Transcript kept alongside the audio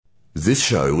This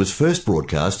show was first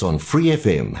broadcast on Free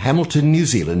FM, Hamilton, New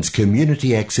Zealand's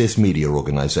community access media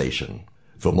organisation.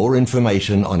 For more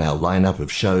information on our lineup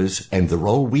of shows and the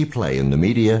role we play in the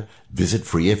media, visit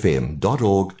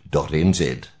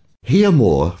freefm.org.nz. Hear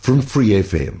more from Free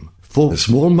FM. For a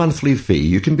small monthly fee,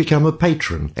 you can become a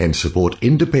patron and support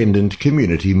independent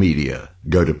community media.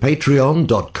 Go to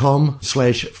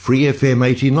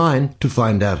patreon.com/freefm89 to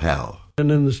find out how.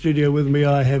 And in the studio with me,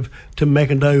 I have Tim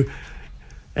Macindoe.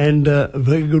 And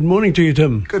very good morning to you,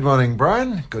 Tim. Good morning,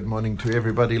 Brian. Good morning to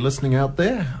everybody listening out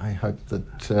there. I hope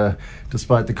that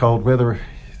despite the cold weather,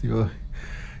 you're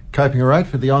coping all right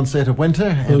with the onset of winter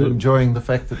and enjoying the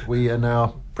fact that we are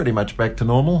now pretty much back to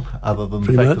normal, other than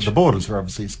the fact that the borders are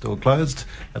obviously still closed.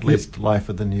 At least life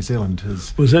within New Zealand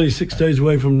is... Well, it's only 6 days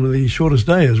away from the shortest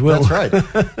day as well. That's right.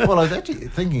 Well, I was actually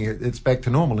thinking it's back to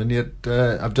normal, and yet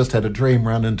I've just had a dream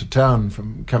run into town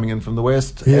from coming in from the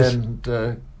west,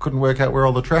 and couldn't work out where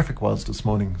all the traffic was this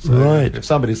morning. So if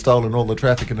somebody's stolen all the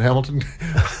traffic in Hamilton,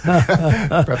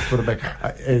 perhaps put it back.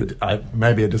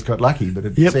 Maybe I just got lucky, but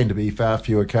it seemed to be far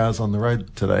fewer cars on the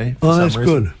road today for some reason.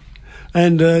 Good.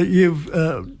 And you've,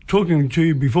 talking to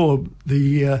you before,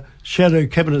 the shadow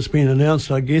cabinet's been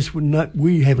announced, I guess.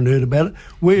 We haven't heard about it.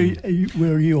 Where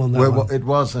are you on that one? Well, it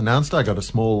was announced. I got a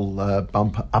small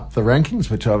bump up the rankings,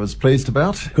 which I was pleased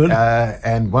about. Good.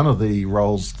 And one of the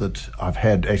roles that I've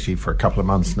had actually for a couple of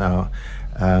months now,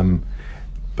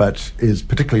 but is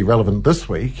particularly relevant this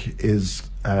week, is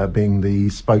being the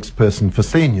spokesperson for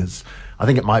seniors. I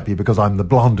think it might be because I'm the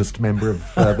blondest member of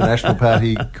the National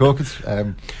Party caucus.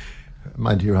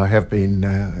 Mind you, I have been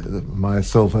in my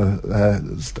silver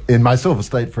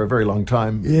state for a very long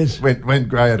time. Yes. Went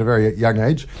grey at a very young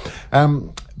age.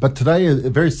 But today is a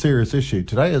very serious issue.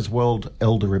 Today is World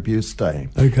Elder Abuse Day.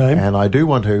 Okay. And I do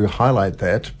want to highlight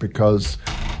that because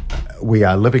we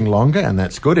are living longer, and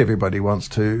that's good. Everybody wants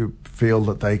to feel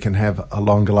that they can have a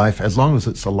longer life as long as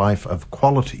it's a life of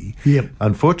quality. Yep.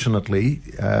 Unfortunately,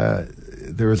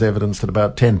 there is evidence that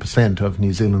about 10% of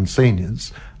New Zealand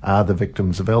seniors are the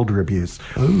victims of elder abuse.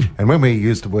 Ooh. And when we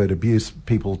use the word abuse,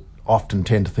 people often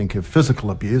tend to think of physical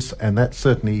abuse, and that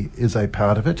certainly is a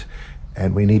part of it.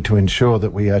 And we need to ensure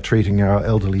that we are treating our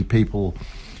elderly people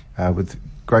with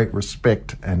great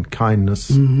respect and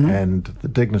kindness and the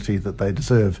dignity that they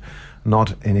deserve,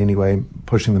 not in any way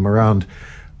pushing them around.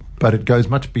 But it goes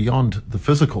much beyond the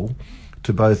physical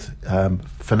to both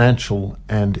financial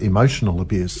and emotional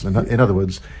abuse. In other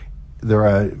words, there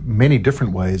are many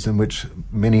different ways in which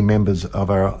many members of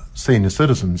our senior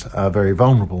citizens are very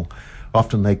vulnerable.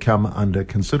 Often they come under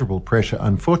considerable pressure,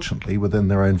 unfortunately, within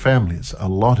their own families. A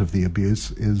lot of the abuse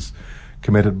is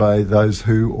committed by those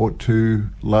who ought to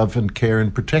love and care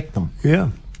and protect them. Yeah.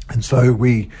 And so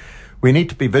we need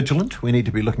to be vigilant. We need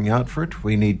to be looking out for it.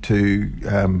 We need to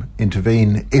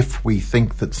intervene if we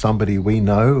think that somebody we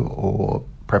know, or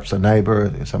perhaps a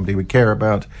neighbour, somebody we care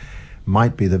about,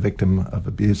 might be the victim of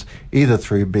abuse, either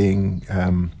through being,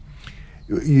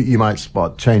 you might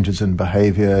spot changes in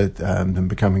behaviour, them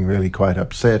becoming really quite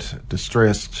upset,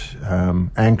 distressed,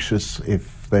 anxious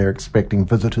if they're expecting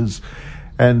visitors.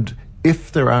 And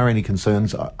if there are any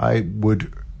concerns, I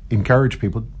would encourage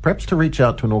people perhaps to reach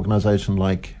out to an organisation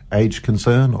like Age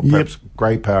Concern, or perhaps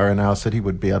Grey Power in our city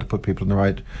would be able to put people in the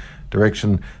right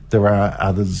direction. There are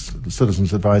others, the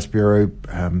Citizens Advice Bureau,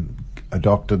 a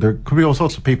doctor. There could be all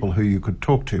sorts of people who you could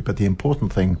talk to, but the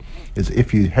important thing is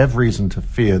if you have reason to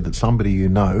fear that somebody you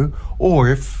know, or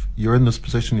if you're in this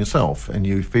position yourself and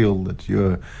you feel that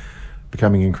you're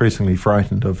becoming increasingly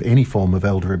frightened of any form of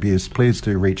elder abuse, please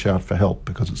do reach out for help,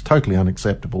 because it's totally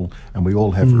unacceptable and we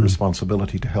all have a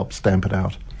responsibility to help stamp it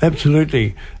out.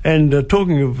 Absolutely. And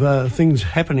talking of things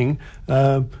happening,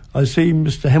 I see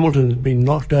Mr. Hamilton has been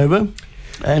knocked over,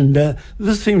 and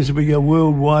this seems to be a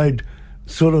worldwide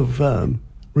sort of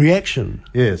reaction.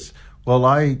 Yes. Well,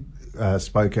 I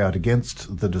spoke out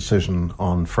against the decision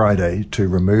on Friday to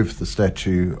remove the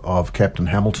statue of Captain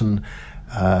Hamilton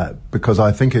because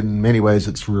I think in many ways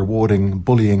it's rewarding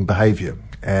bullying behaviour.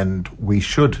 And we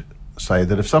should say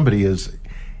that if somebody is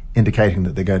indicating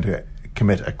that they're going to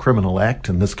commit a criminal act,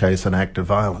 in this case an act of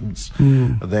violence,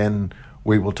 then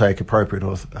we will take appropriate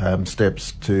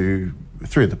steps through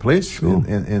the police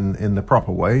in the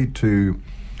proper way to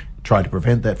try to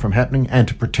prevent that from happening and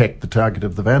to protect the target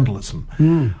of the vandalism.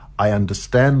 I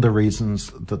understand the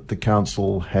reasons that the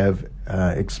council have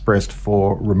expressed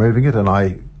for removing it, and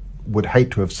I would hate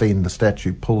to have seen the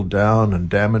statue pulled down and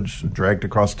damaged and dragged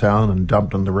across town and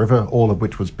dumped in the river, all of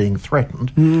which was being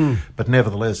threatened. But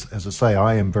nevertheless, as I say,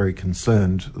 I am very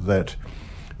concerned that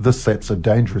this sets a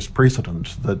dangerous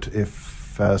precedent, that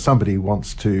if somebody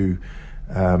wants to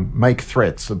make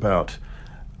threats about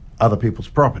other people's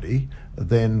property,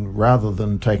 then rather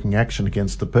than taking action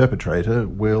against the perpetrator,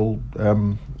 will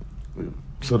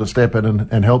sort of step in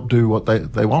and help do what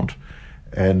they want.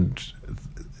 And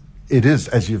it is,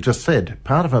 as you've just said,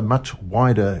 part of a much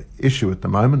wider issue at the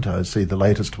moment. I see the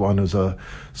latest one is a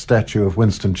statue of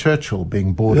Winston Churchill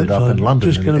being boarded up in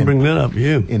London. Just going to bring that up,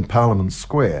 yeah. In Parliament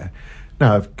Square.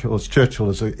 Now, of course, Churchill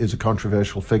is a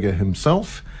controversial figure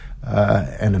himself,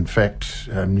 and in fact,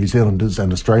 New Zealanders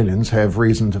and Australians have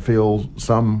reason to feel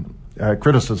some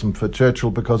criticism for Churchill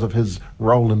because of his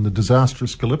role in the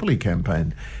disastrous Gallipoli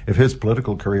campaign. If his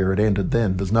political career had ended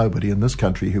then, there's nobody in this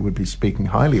country who would be speaking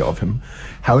highly of him.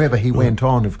 However, he went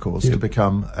on, of course, to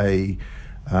become a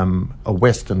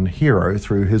Western hero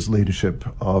through his leadership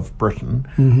of Britain,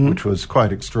 which was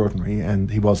quite extraordinary,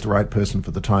 and he was the right person for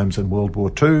the times in World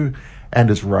War II, and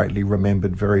is rightly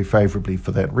remembered very favourably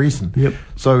for that reason. Yep.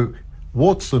 So,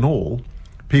 warts and all,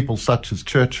 people such as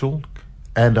Churchill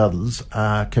and others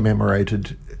are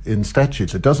commemorated in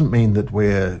statues. It doesn't mean that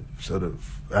we're sort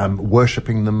of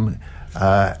worshipping them,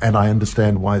 and I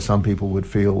understand why some people would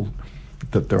feel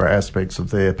that there are aspects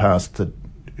of their past that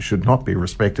should not be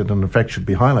respected and in fact should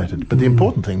be highlighted. But the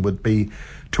important thing would be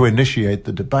to initiate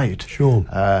the debate. Sure.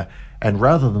 And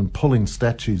rather than pulling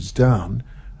statues down,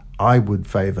 I would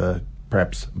favour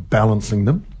perhaps balancing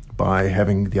them by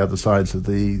having the other sides of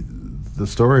the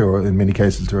story, or in many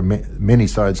cases there are many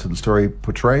sides to the story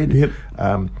portrayed. Yep.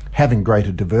 Having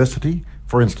greater diversity.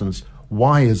 For instance,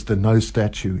 why is there no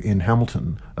statue in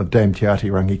Hamilton of Dame Te Ati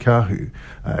Rangikahu,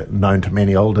 known to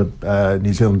many older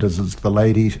New Zealanders as the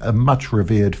Lady, a much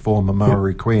revered former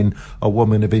Maori queen, a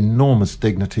woman of enormous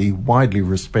dignity, widely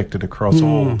respected across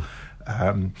all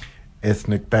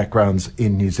ethnic backgrounds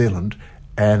in New Zealand.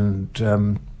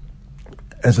 And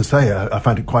as I say, I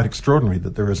find it quite extraordinary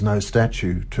that there is no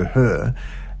statue to her,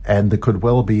 and there could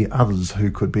well be others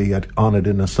who could be honoured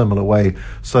in a similar way,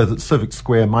 so that Civic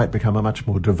Square might become a much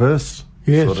more diverse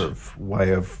sort of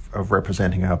way of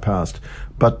representing our past.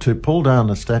 But to pull down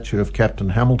a statue of Captain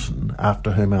Hamilton,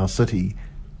 after whom our city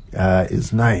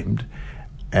is named,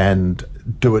 and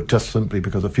do it just simply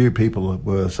because a few people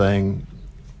were saying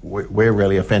we're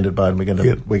really offended by it and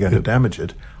we're going to damage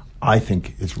it, I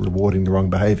think is rewarding the wrong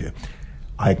behaviour.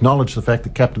 I acknowledge the fact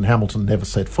that Captain Hamilton never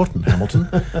set foot in Hamilton.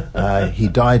 He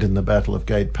died in the Battle of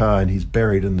Gate Pa, and he's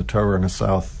buried in the Tauranga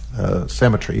South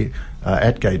Cemetery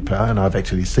at Gate Pa, and I've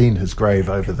actually seen his grave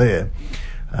over there.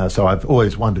 So I've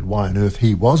always wondered why on earth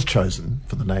he was chosen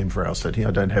for the name for our city.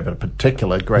 I don't have a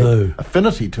particular great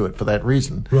affinity to it for that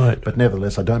reason. Right. But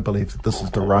nevertheless, I don't believe that this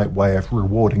is the right way of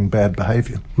rewarding bad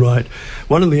behaviour. Right.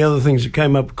 One of the other things that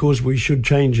came up, of course, we should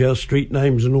change our street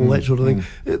names and all that sort of thing.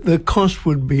 The cost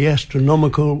would be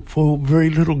astronomical for very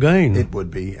little gain. It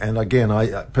would be. And again,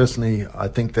 I personally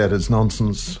think that is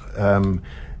nonsense.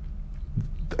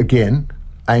 Again,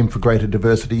 aim for greater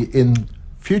diversity in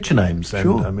future names. And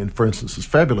sure. I mean, for instance, it's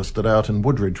fabulous that out in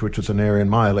Woodridge, which is an area in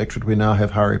my electorate, we now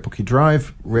have Harepuki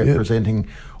Drive representing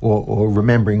or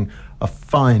remembering a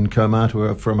fine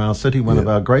kaumatua from our city, one of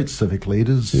our great civic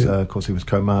leaders. Of course, he was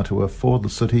kaumatua for the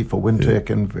city, for Wintec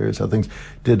and various other things,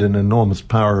 did an enormous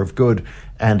power of good,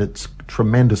 and it's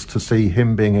tremendous to see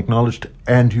him being acknowledged.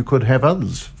 And you could have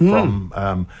others from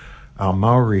our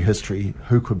Maori history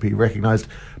who could be recognised.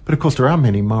 But of course, there are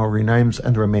many Maori names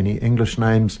and there are many English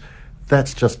names.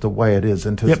 That's just the way it is.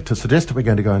 And to suggest that we're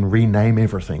going to go and rename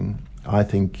everything, I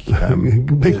think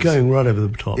going right over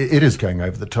the top. It is going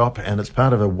over the top, and it's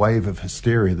part of a wave of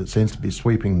hysteria that seems to be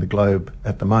sweeping the globe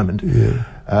at the moment,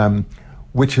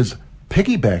 which is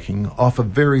piggybacking off a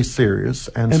very serious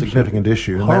and significant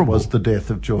issue, and that was the death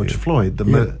of George Floyd.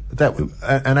 That was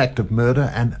an act of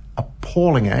murder, an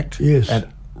appalling act,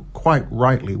 and quite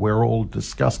rightly we're all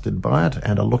disgusted by it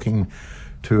and are looking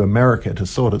to America to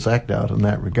sort its act out in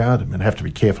that regard. I mean, have to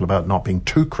be careful about not being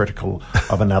too critical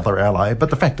of another ally,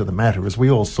 but the fact of the matter is we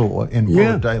all saw in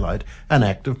broad daylight an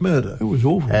act of murder. It was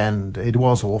awful. And it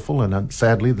was awful, and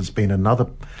sadly there's been another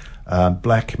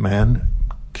black man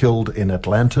killed in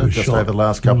Atlanta just over the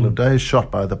last couple of days,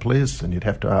 shot by the police, and you'd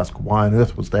have to ask why on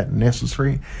earth was that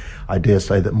necessary. I dare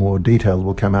say that more detail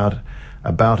will come out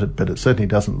about it, but it certainly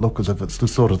doesn't look as if it's the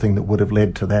sort of thing that would have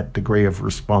led to that degree of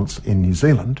response in New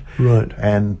Zealand. Right.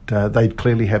 And they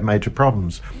clearly have major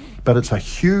problems. But it's a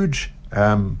huge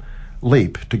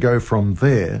leap to go from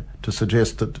there to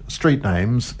suggest that street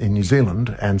names in New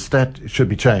Zealand and should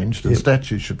be changed and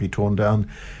statues should be torn down.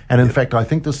 And in fact, I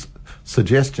think this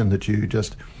suggestion that you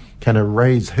just can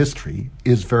erase history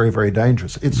is very, very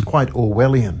dangerous. It's quite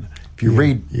Orwellian. If you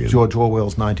read George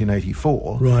Orwell's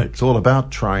 1984, right, it's all about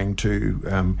trying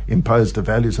to impose the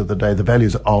values of the day, the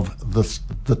values of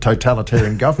the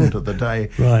totalitarian government of the day,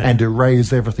 right, and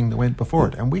erase everything that went before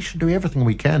it. And we should do everything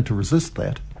we can to resist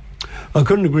that. I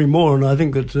couldn't agree more, and I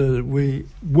think that we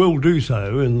will do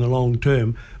so in the long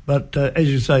term. But as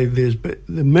you say, the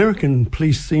American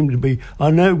police seem to be...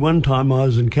 I know one time I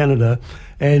was in Canada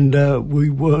and we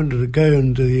wanted to go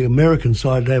into the American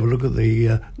side to have a look at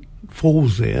the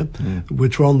falls there,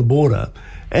 which were on the border.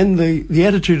 And the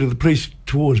attitude of the police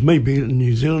towards me, being in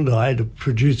New Zealand, I had to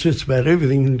produce just about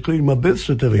everything, including my birth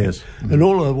certificate. Yes. And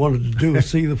all I wanted to do was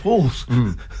see the falls.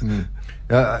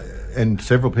 And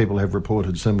several people have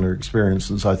reported similar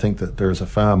experiences. I think that there is a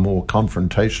far more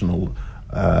confrontational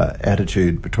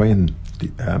attitude between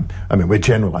we're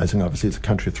generalising, obviously it's a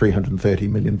country of 330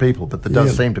 million people, but there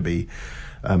does seem to be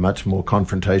a much more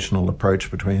confrontational approach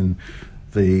between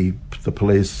the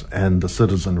police and the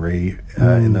citizenry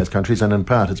in those countries, and in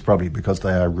part it's probably because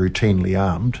they are routinely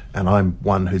armed, and I'm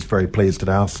one who's very pleased that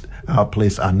our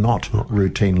police are not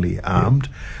routinely armed,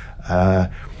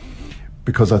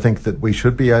 because I think that we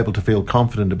should be able to feel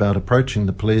confident about approaching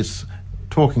the police,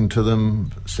 talking to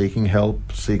them, seeking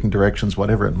help, seeking directions,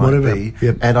 whatever it might be.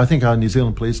 Yep. And I think our New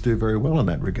Zealand police do very well in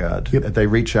that regard. Yep. They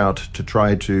reach out to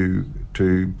try to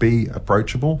be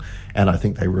approachable, and I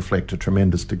think they reflect a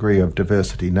tremendous degree of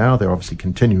diversity now. They're obviously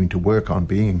continuing to work on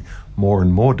being more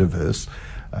and more diverse,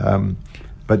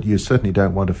 but you certainly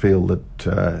don't want to feel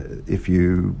that if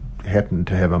you happen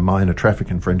to have a minor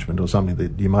traffic infringement or something,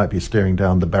 that you might be staring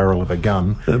down the barrel of a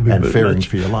gun and fearing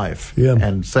for your life. Yeah.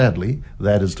 And sadly,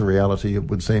 that is the reality, it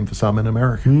would seem, for some in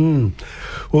America.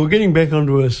 Well, getting back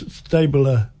onto a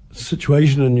stabler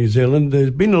situation in New Zealand, there's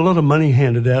been a lot of money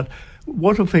handed out.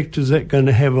 What effect is that going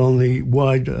to have on the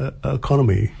wide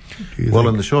economy, do you think?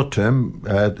 In the short term,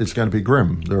 it's going to be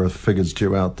grim. There are figures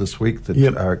due out this week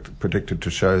that are predicted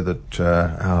to show that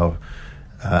our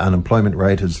unemployment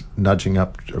rate is nudging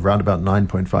up around about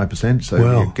 9.5%, so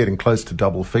you're getting close to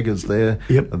double figures there.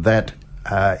 That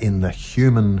in the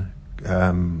human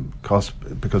cost,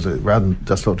 because rather than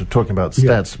just sort of talking about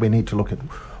stats, we need to look at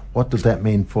what does that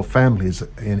mean for families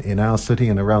in our city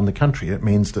and around the country. It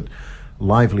means that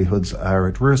livelihoods are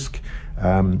at risk.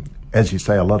 As you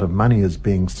say, a lot of money is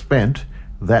being spent.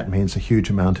 That means a huge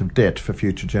amount of debt for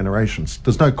future generations.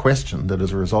 There's no question that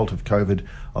as a result of COVID,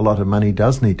 a lot of money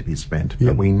does need to be spent.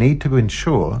 But we need to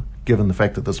ensure, given the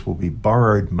fact that this will be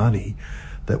borrowed money,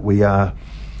 that we are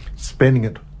spending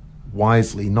it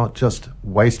wisely, not just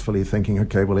wastefully thinking,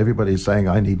 okay, well, everybody's saying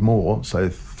I need more,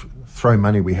 so throw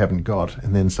money we haven't got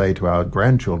and then say to our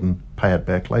grandchildren, pay it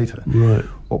back later. Right.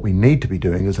 What we need to be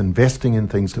doing is investing in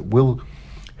things that will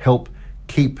help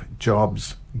keep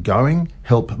jobs going,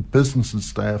 help businesses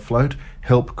stay afloat,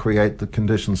 help create the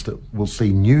conditions that will see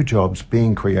new jobs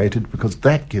being created, because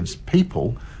that gives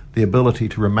people the ability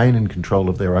to remain in control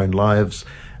of their own lives.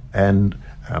 And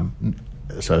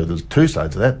so there's two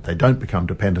sides of that. They don't become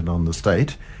dependent on the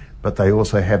state, but they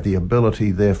also have the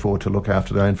ability, therefore, to look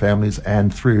after their own families,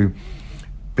 and through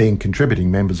being contributing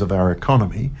members of our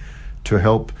economy to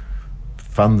help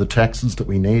fund the taxes that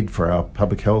we need for our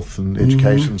public health and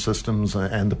education systems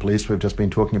and the police we've just been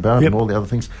talking about and all the other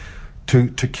things, to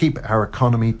keep our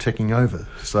economy ticking over.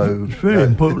 So it's very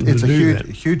important. It's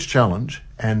a huge challenge,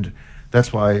 and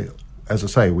that's why, as I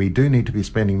say, we do need to be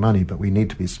spending money, but we need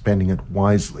to be spending it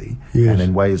wisely and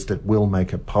in ways that will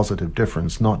make a positive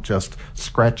difference, not just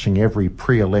scratching every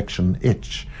pre-election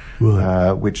itch,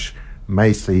 which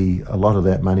may see a lot of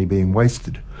that money being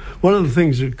wasted. One of the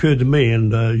things that occurred to me,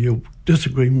 and you'll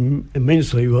disagree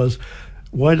immensely, was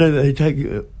why don't they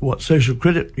take what social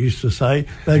credit used to say?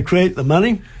 They create the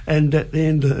money, and at the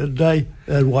end of the day,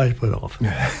 they'd wipe it off.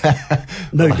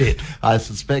 No debt. I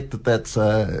suspect that that's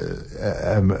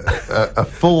a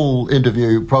full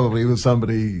interview, probably with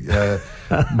somebody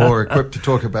more equipped to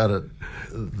talk about it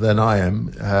than I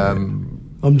am.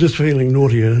 I'm just feeling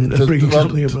naughty and bringing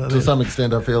something about it. To some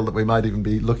extent, I feel that we might even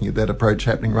be looking at that approach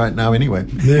happening right now anyway.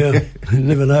 Yeah, you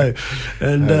never know.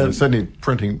 And certainly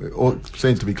printing, or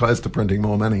seems to be close to printing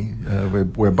more money.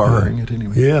 We're borrowing it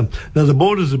anyway. Yeah. Now, the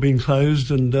borders have been closed,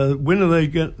 and when are they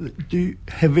do you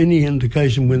have any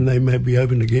indication when they may be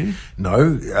open again?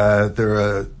 No. There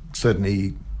are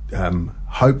certainly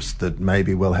hopes that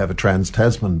maybe we'll have a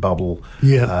Trans-Tasman bubble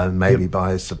maybe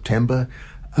by September.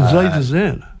 As late as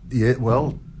that? Yeah,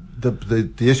 well,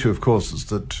 the issue, of course, is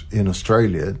that in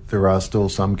Australia there are still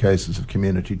some cases of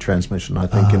community transmission, I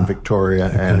think, in Victoria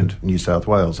and New South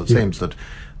Wales. It seems that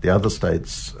the other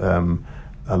states are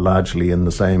largely in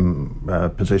the same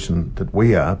position that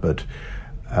we are, but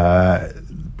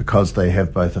because they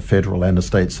have both a federal and a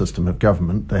state system of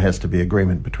government, there has to be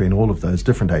agreement between all of those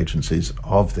different agencies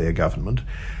of their government.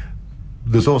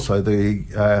 There's also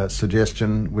the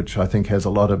suggestion, which I think has a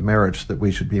lot of merit, that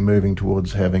we should be moving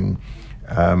towards having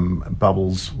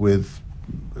bubbles with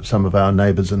some of our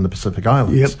neighbours in the Pacific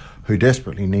Islands, who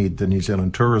desperately need the New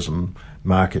Zealand tourism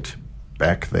market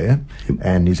back there.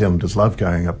 And New Zealanders love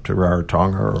going up to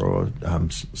Rarotonga or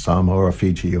Samoa or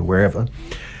Fiji or wherever.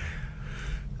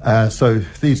 So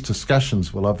these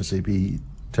discussions will obviously be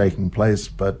taking place,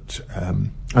 but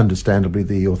understandably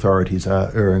the authorities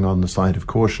are erring on the side of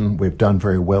caution. We've done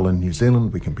very well in New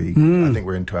Zealand. We can be, I think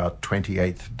we're into our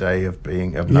 28th day of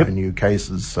no new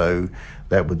cases, so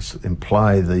that would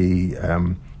imply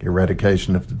the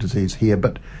eradication of the disease here.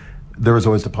 But there is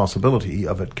always the possibility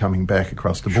of it coming back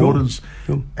across the borders,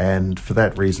 and for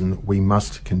that reason we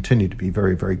must continue to be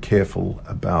very, very careful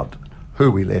about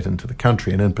who we let into the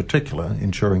country, and in particular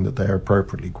ensuring that they are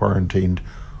appropriately quarantined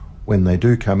when they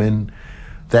do come in.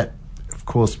 That, of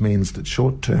course, means that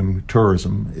short-term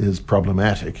tourism is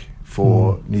problematic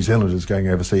for New Zealanders going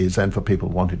overseas and for people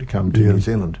wanting to come to New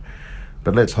Zealand.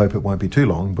 But let's hope it won't be too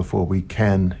long before we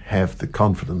can have the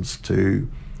confidence to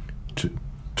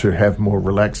have more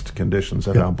relaxed conditions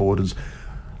at our borders,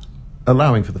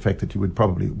 allowing for the fact that you would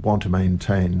probably want to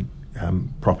maintain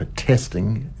proper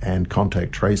testing and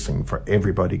contact tracing for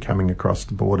everybody coming across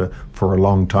the border for a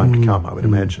long time to come, I would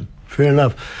imagine. Fair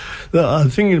enough. I'm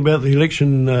thinking about the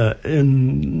election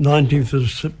in 19th of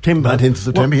September. 19th of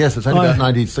September, yes. It's only about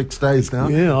 96 days now.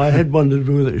 Yeah, I had wondered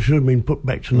whether it should have been put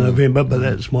back to November, but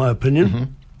that's my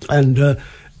opinion. And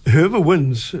whoever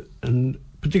wins, and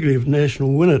particularly if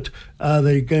National win it, are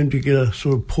they going to get a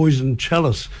sort of poisoned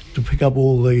chalice to pick up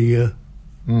all the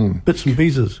bits and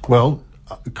pieces? Well,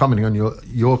 commenting on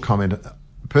your comment,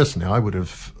 personally, I would have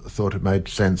thought it made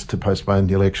sense to postpone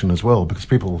the election as well, because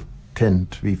people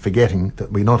tend to be forgetting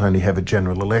that we not only have a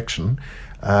general election,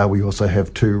 we also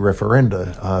have two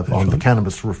referenda on the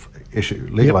cannabis issue,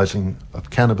 legalising of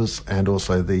cannabis, and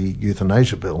also the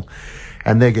euthanasia bill.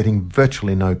 And they're getting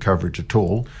virtually no coverage at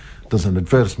all. There's an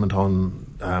advertisement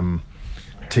on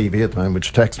TV at the moment,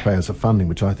 which taxpayers are funding,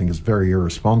 which I think is very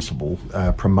irresponsible,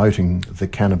 promoting the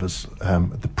cannabis,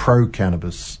 the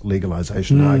pro-cannabis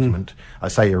legalisation argument. I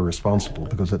say irresponsible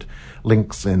because it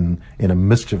links in a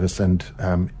mischievous and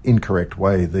incorrect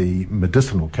way the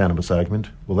medicinal cannabis argument.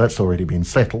 Well, that's already been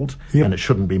settled, and it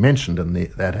shouldn't be mentioned in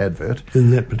that advert.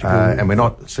 In that particular and we're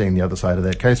not seeing the other side of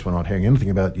that case. We're not hearing anything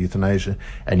about euthanasia,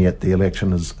 and yet the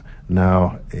election is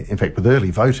now, in fact, with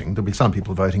early voting, there'll be some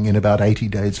people voting in about 80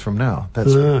 days from now.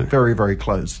 That's very, very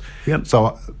close.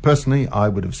 So personally, I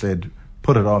would have said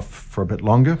put it off for a bit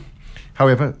longer.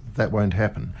 However, that won't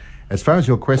happen. As far as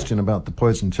your question about the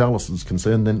poison chalice is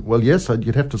concerned, then, well, yes,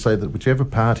 you'd have to say that whichever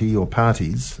party or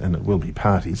parties, and it will be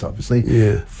parties,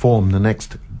 obviously, form the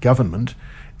next government,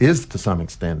 is to some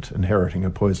extent inheriting a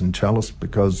poison chalice,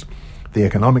 because the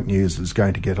economic news is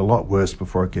going to get a lot worse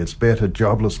before it gets better.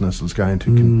 Joblessness is going to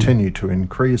continue to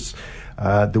increase.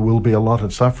 There will be a lot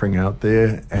of suffering out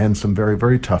there, and some very,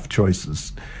 very tough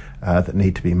choices that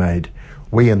need to be made.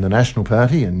 We in the National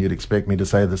Party, and you'd expect me to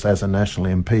say this as a National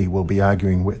MP, will be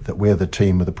arguing that we're the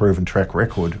team with a proven track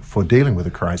record for dealing with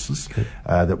a crisis,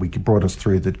 that brought us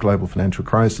through the global financial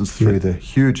crisis, through the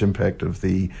huge impact of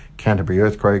the Canterbury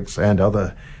earthquakes and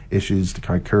other issues, the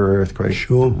Kaikoura earthquake,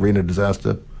 Rena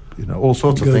disaster, all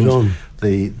sorts of things.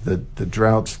 The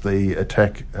droughts, the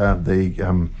attack,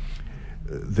 the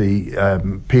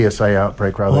PSA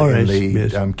outbreak, in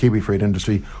the kiwi fruit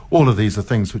industry. All of these are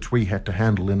things which we had to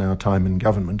handle in our time in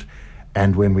government.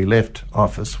 And when we left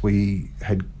office, we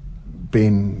had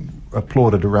been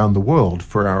applauded around the world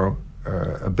for our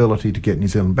ability to get New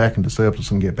Zealand back into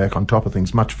surplus and get back on top of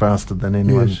things much faster than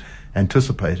anyone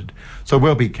anticipated. So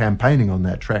we'll be campaigning on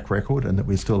that track record, and that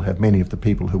we still have many of the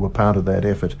people who were part of that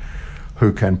effort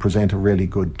who can present a really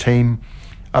good team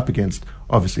up against,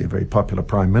 obviously, a very popular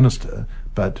Prime Minister,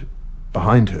 but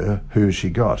behind her, who has she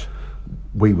got?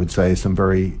 We would say some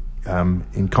very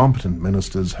incompetent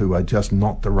ministers who are just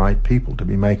not the right people to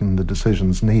be making the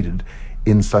decisions needed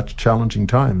in such challenging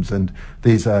times. And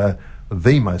these are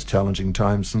the most challenging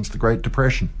times since the Great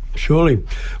Depression. Surely.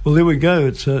 Well, there we go.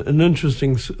 It's an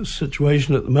interesting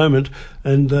situation at the moment,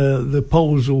 and the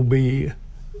polls will be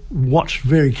watched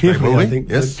very carefully, I think,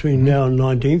 between now and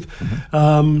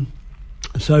 19th.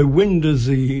 So when does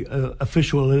the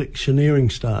official electioneering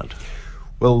start?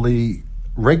 Well, the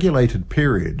regulated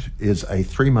period is a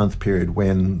 3-month period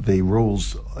when the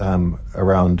rules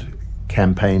around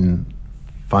campaign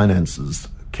finances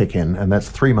kick in, and that's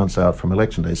 3 months out from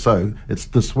election day. So it's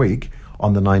this week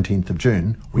on the 19th of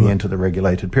June, we enter the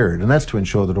regulated period. And that's to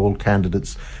ensure that all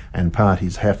candidates and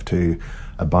parties have to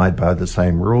abide by the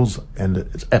same rules. And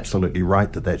it's absolutely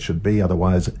right that that should be.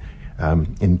 Otherwise,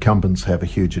 incumbents have a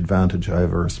huge advantage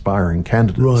over aspiring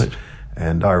candidates. Right.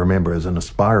 And I remember as an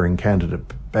aspiring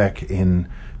candidate back in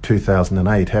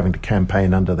 2008 having to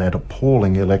campaign under that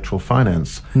appalling Electoral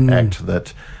Finance Act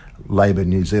that Labour,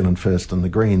 New Zealand First and the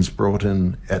Greens brought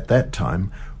in at that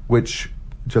time, which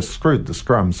just screwed the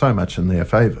scrum so much in their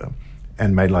favour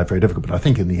and made life very difficult. But I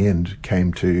think in the end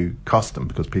came to cost them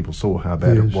because people saw how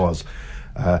bad it was.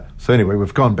 So anyway,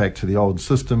 we've gone back to the old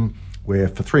system where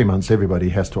for 3 months everybody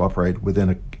has to operate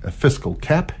within a fiscal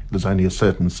cap. There's only a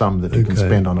certain sum that you can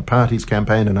spend on a party's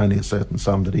campaign and only a certain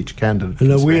sum that each candidate can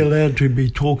spend. And are we allowed spend. to be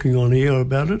talking on air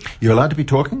about it? You're allowed to be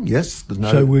talking, yes.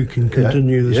 So we can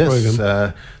continue this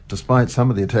program. Despite some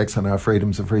of the attacks on our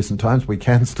freedoms of recent times, we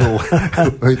can still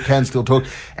talk.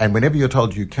 And whenever you're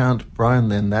told you can't, Brian,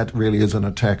 then that really is an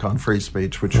attack on free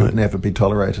speech, which should never be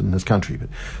tolerated in this country.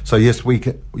 So yes,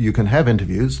 you can have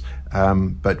interviews,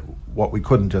 but what we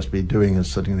couldn't just be doing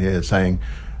is sitting there saying,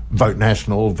 vote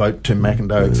National, vote Tim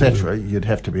Macindoe, etc. You'd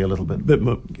have to be a little bit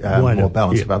more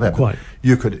balanced about that. Quite.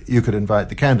 You could invite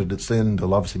the candidates in.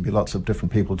 There'll obviously be lots of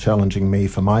different people challenging me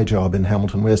for my job in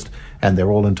Hamilton West, and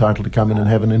they're all entitled to come in and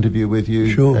have an interview with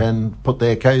you and put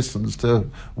their case as to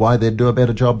why they'd do a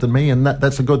better job than me. And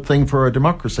that's a good thing for a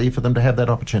democracy, for them to have that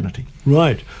opportunity.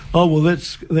 Right. Oh, well,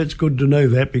 that's good to know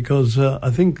that, because I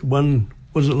think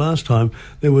was it last time,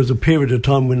 there was a period of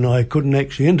time when I couldn't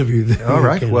actually interview them. All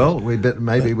right, well, we'd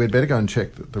better go and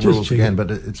check the rules again, but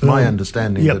it's my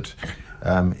understanding that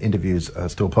interviews are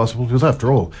still possible, because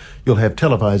after all, you'll have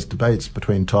televised debates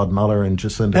between Todd Muller and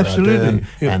Jacinda Ardern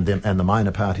and the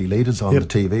minor party leaders on the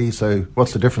TV. So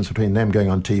what's the difference between them going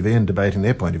on TV and debating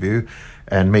their point of view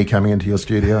and me coming into your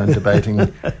studio and debating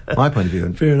my point of view?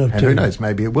 And, fair enough. And who knows,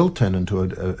 maybe it will turn into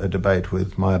a debate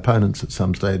with my opponents at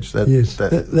some stage.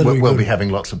 We'll be having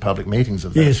lots of public meetings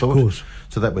of that sort. Of course.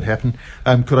 So that would happen.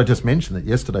 Could I just mention that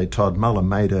yesterday Todd Muller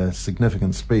made a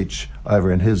significant speech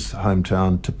over in his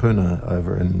hometown, Tupuna,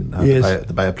 over in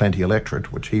the Bay of Plenty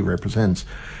electorate, which he represents,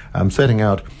 setting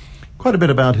out quite a bit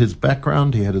about his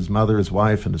background. He had his mother, his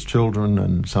wife, and his children,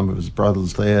 and some of his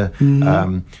brothers there.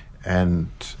 And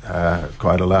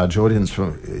quite a large audience.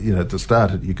 At the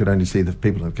start, you could only see the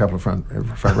people in a couple of front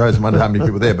rows and wonder how many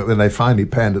people were there. But when they finally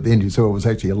panned at the end, you saw it was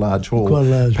actually a large hall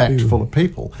packed full of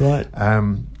people. Right.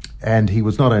 And he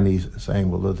was not only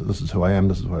saying, well, this is who I am,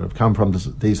 this is where I've come from,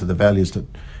 these are the values that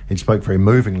he spoke very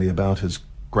movingly about his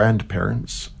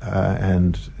grandparents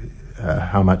and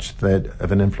how much that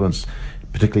of an influence,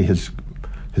 particularly his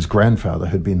grandfather,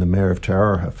 who'd been the mayor of Te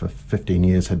Aroha for 15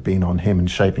 years, had been on him in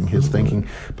shaping his thinking,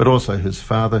 but also his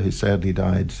father, who sadly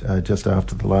died just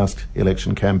after the last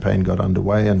election campaign got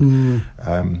underway, and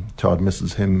Todd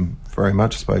misses him very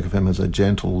much, spoke of him as a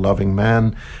gentle, loving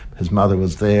man. His mother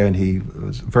was there, and he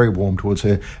was very warm towards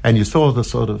her, and you saw the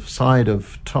sort of side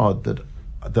of Todd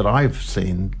that I've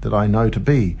seen, that I know to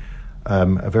be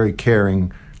a very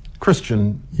caring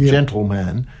Christian, gentle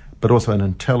man, but also an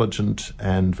intelligent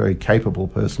and very capable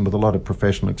person with a lot of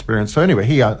professional experience. So anyway,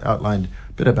 he outlined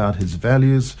a bit about his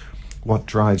values, what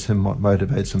drives him, what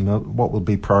motivates him, what will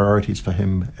be priorities for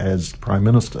him as Prime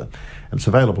Minister. And it's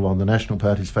available on the National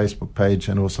Party's Facebook page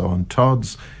and also on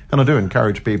Todd's. And I do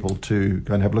encourage people to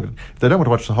go and have a look at it. If they don't want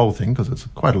to watch the whole thing, because it's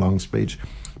quite a long speech,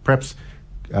 perhaps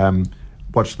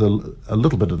watch a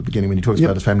little bit at the beginning when he talks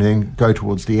about his family, then go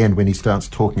towards the end when he starts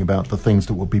talking about the things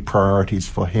that will be priorities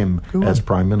for him as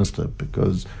Prime Minister,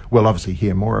 because we'll obviously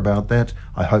hear more about that.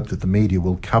 I hope that the media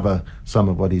will cover some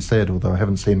of what he said, although I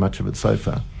haven't seen much of it so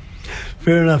far.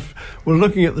 Fair enough. Well,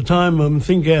 looking at the time, I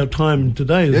think our time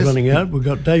today is running out. We've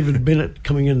got David Bennett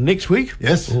coming in next week.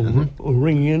 Yes. Or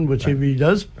ringing in, whichever he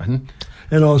does.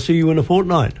 And I'll see you in a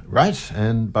fortnight. Right,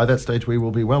 and by that stage we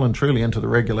will be well and truly into the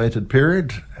regulated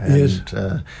period, and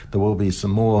there will be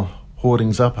some more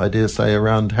hoardings up, I dare say,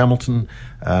 around Hamilton.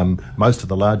 Most of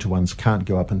the larger ones can't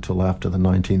go up until after the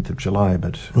 19th of July,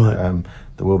 but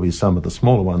there will be some of the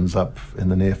smaller ones up in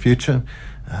the near future.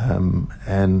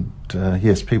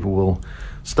 Yes, people will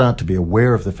start to be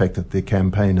aware of the fact that their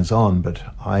campaign is on, but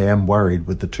I am worried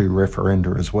with the two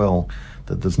referenda as well,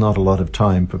 that there's not a lot of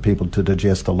time for people to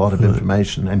digest a lot of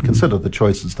information and consider the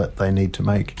choices that they need to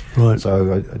make.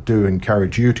 So I do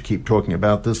encourage you to keep talking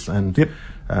about this, and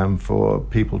for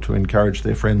people to encourage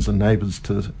their friends and neighbours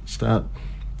to start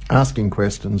asking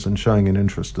questions and showing an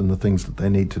interest in the things that they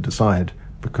need to decide,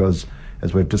 because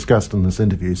as we've discussed in this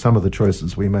interview, some of the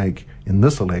choices we make in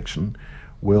this election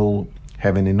will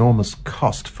have an enormous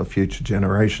cost for future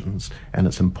generations, and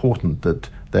it's important that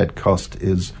that cost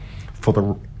is for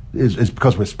the is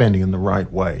because we're spending in the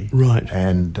right way. Right.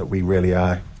 And that we really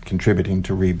are contributing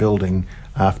to rebuilding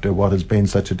after what has been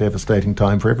such a devastating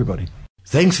time for everybody.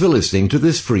 Thanks for listening to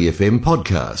this Free FM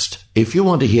podcast. If you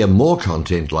want to hear more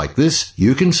content like this,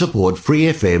 you can support Free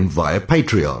FM via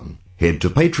Patreon. Head to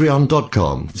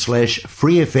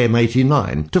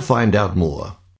patreon.com/freefm89 to find out more.